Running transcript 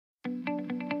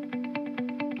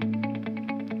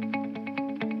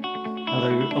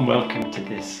Hello and welcome to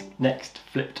this next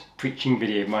flipped preaching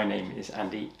video. My name is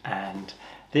Andy and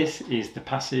this is the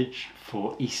passage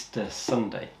for Easter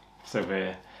Sunday. So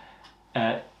we're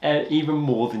even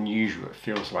more than usual, it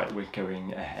feels like we're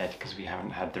going ahead because we haven't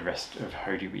had the rest of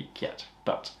Holy Week yet.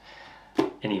 But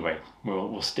anyway,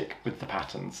 we'll stick with the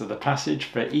pattern. So the passage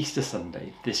for Easter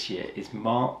Sunday this year is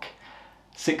Mark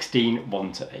 16,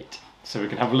 1-8. So we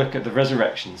can have a look at the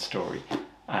resurrection story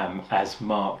as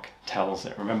Mark tells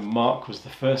it. Remember, Mark was the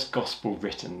first gospel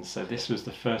written, so this was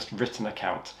the first written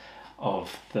account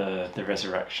of the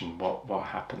resurrection, what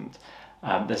happened.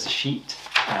 There's a sheet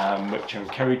which I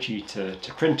encourage you to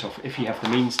print off if you have the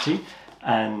means to,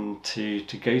 and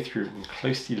to go through and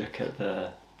closely look at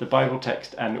the Bible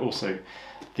text and also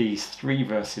these three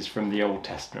verses from the Old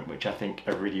Testament, which I think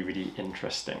are really, really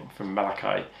interesting, from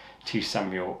Malachi, 2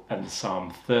 Samuel and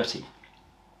Psalm 30.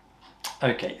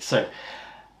 Okay, so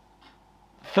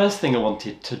first thing I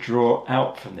wanted to draw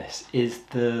out from this is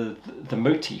the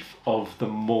motif of the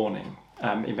morning.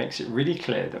 It makes it really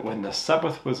clear that when the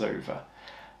Sabbath was over,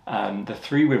 the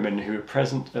three women who were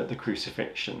present at the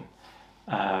crucifixion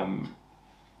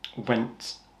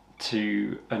went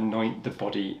to anoint the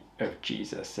body of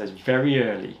Jesus. There's very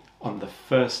early on the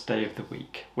first day of the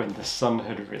week when the sun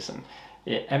had risen.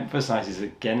 It emphasizes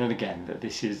again and again that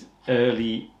this is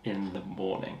early in the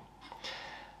morning.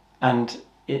 And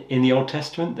in the Old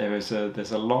Testament, there's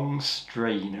a long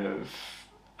strain of,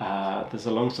 there's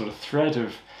a long sort of thread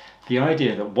of the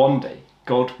idea that one day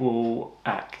God will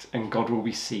act and God will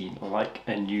be seen like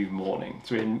a new morning.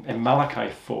 So in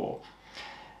Malachi 4,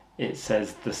 it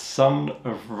says, "The sun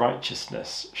of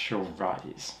righteousness shall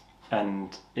rise."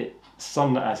 And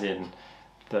sun as in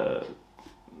the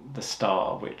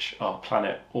star which our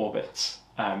planet orbits,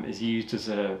 is used as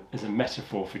a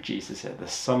metaphor for Jesus here. The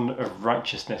sun of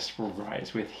righteousness will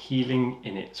rise with healing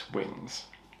in its wings.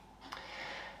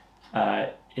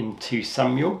 In 2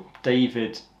 Samuel,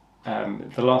 David,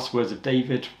 the last words of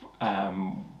David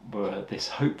were this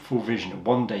hopeful vision of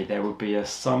one day there would be a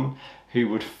son who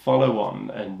would follow on,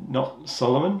 and not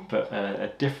Solomon, but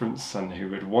a different son who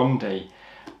would one day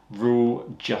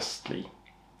rule justly.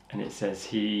 And it says,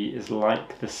 "He is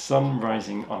like the sun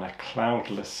rising on a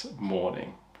cloudless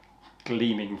morning,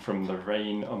 gleaming from the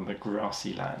rain on the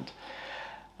grassy land."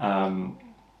 And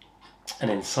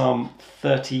in Psalm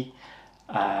 30,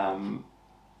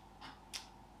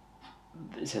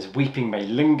 it says, "Weeping may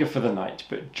linger for the night,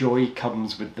 but joy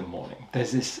comes with the morning."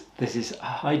 There's this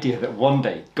idea that one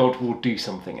day God will do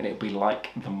something and it'll be like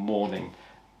the morning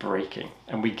breaking,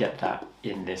 and we get that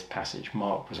in this passage.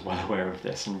 Mark was well aware of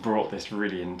this and brought this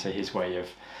really into his way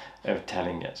of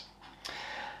telling it.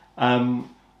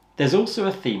 There's also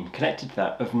a theme connected to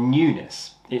that of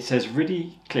newness. It says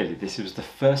really clearly this was the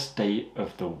first day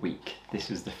of the week. This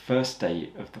was the first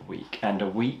day of the week, and a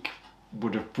week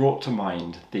would have brought to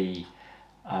mind the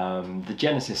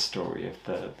Genesis story of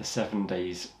the 7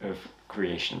 days of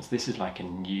creations. This is like a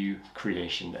new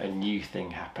creation, a new thing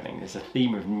happening. There's a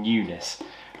theme of newness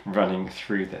running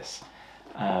through this.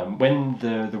 When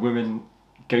the women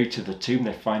go to the tomb,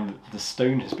 they find that the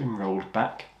stone has been rolled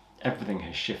back, everything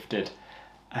has shifted,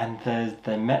 and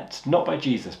they're met not by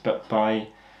Jesus but by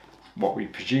what we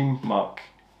presume Mark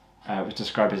was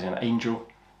described as an angel,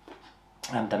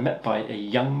 and they're met by a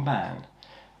young man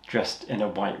dressed in a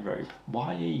white robe.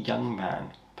 Why a young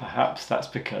man? Perhaps that's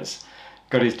because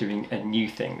God is doing a new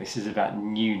thing. This is about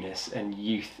newness and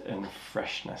youth and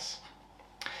freshness.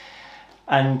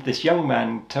 And this young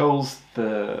man tells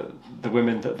the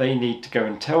women that they need to go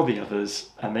and tell the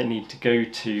others, and they need to go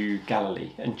to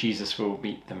Galilee, and Jesus will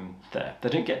meet them there. They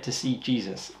don't get to see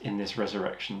Jesus in this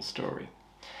resurrection story.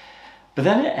 But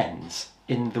then it ends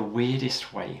in the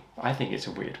weirdest way. I think it's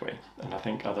a weird way, and I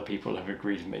think other people have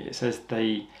agreed with me. It says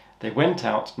they went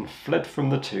out and fled from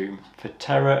the tomb, for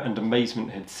terror and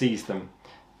amazement had seized them,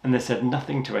 and they said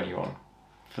nothing to anyone,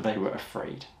 for they were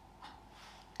afraid.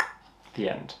 The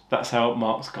end. That's how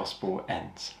Mark's Gospel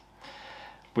ends,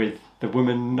 with the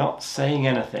women not saying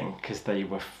anything because they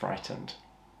were frightened.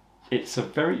 It's a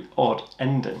very odd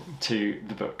ending to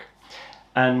the book,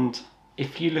 and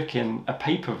if you look in a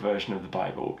paper version of the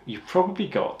Bible, you've probably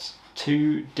got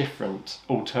two different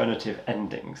alternative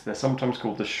endings. They're sometimes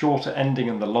called the shorter ending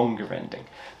and the longer ending,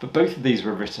 but both of these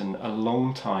were written a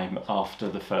long time after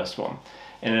the first one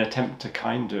in an attempt to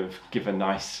kind of give a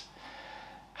nice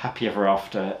happy ever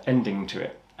after ending to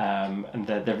it, and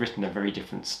they're written in a very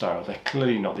different style. They're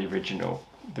clearly not the original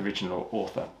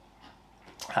author.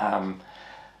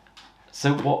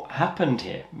 So what happened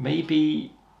here?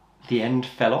 Maybe the end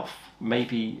fell off.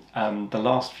 Maybe the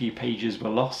last few pages were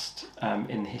lost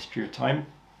in the history of time.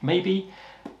 Maybe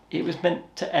it was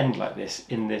meant to end like this,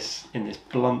 in this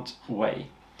blunt way.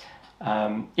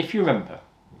 If you remember,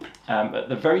 at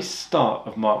the very start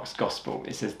of Mark's Gospel,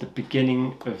 it says the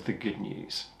beginning of the good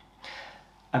news.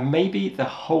 And maybe the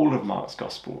whole of Mark's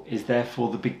Gospel is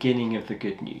therefore the beginning of the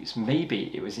good news.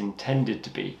 Maybe it was intended to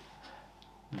be,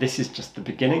 this is just the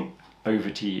beginning, over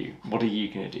to you. What are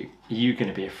you going to do? Are you going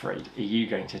to be afraid? Are you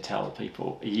going to tell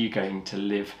people? Are you going to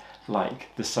live like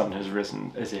the sun has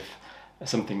risen, as if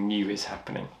something new is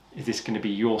happening? Is this going to be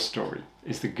your story?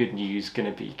 Is the good news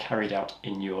going to be carried out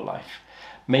in your life?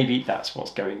 Maybe that's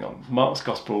what's going on. Mark's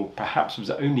Gospel perhaps was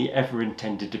only ever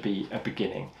intended to be a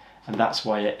beginning, and that's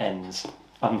why it ends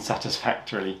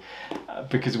unsatisfactorily,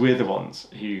 because we're the ones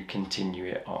who continue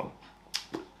it on.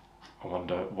 I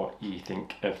wonder what you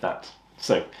think of that.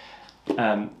 So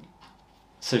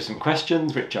some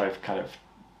questions which I've kind of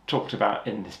talked about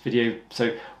in this video.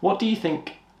 So what do you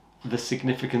think the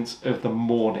significance of the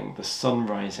morning, the sun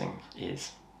rising,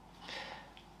 is?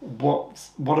 What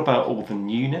about all the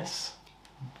newness?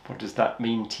 What does that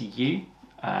mean to you?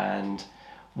 And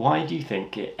why do you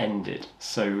think it ended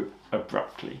so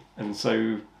abruptly and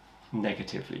so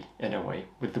negatively, in a way,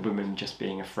 with the women just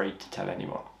being afraid to tell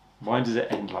anyone? Why does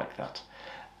it end like that?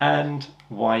 And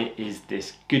why is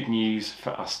this good news for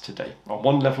us today? On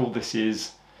one level, this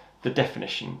is the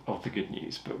definition of the good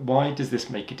news, but why does this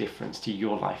make a difference to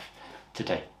your life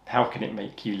today? How can it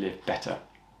make you live better?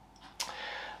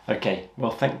 Okay,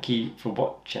 well, thank you for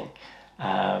watching.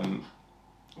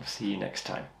 We'll see you next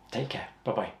time. Take care.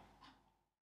 Bye-bye.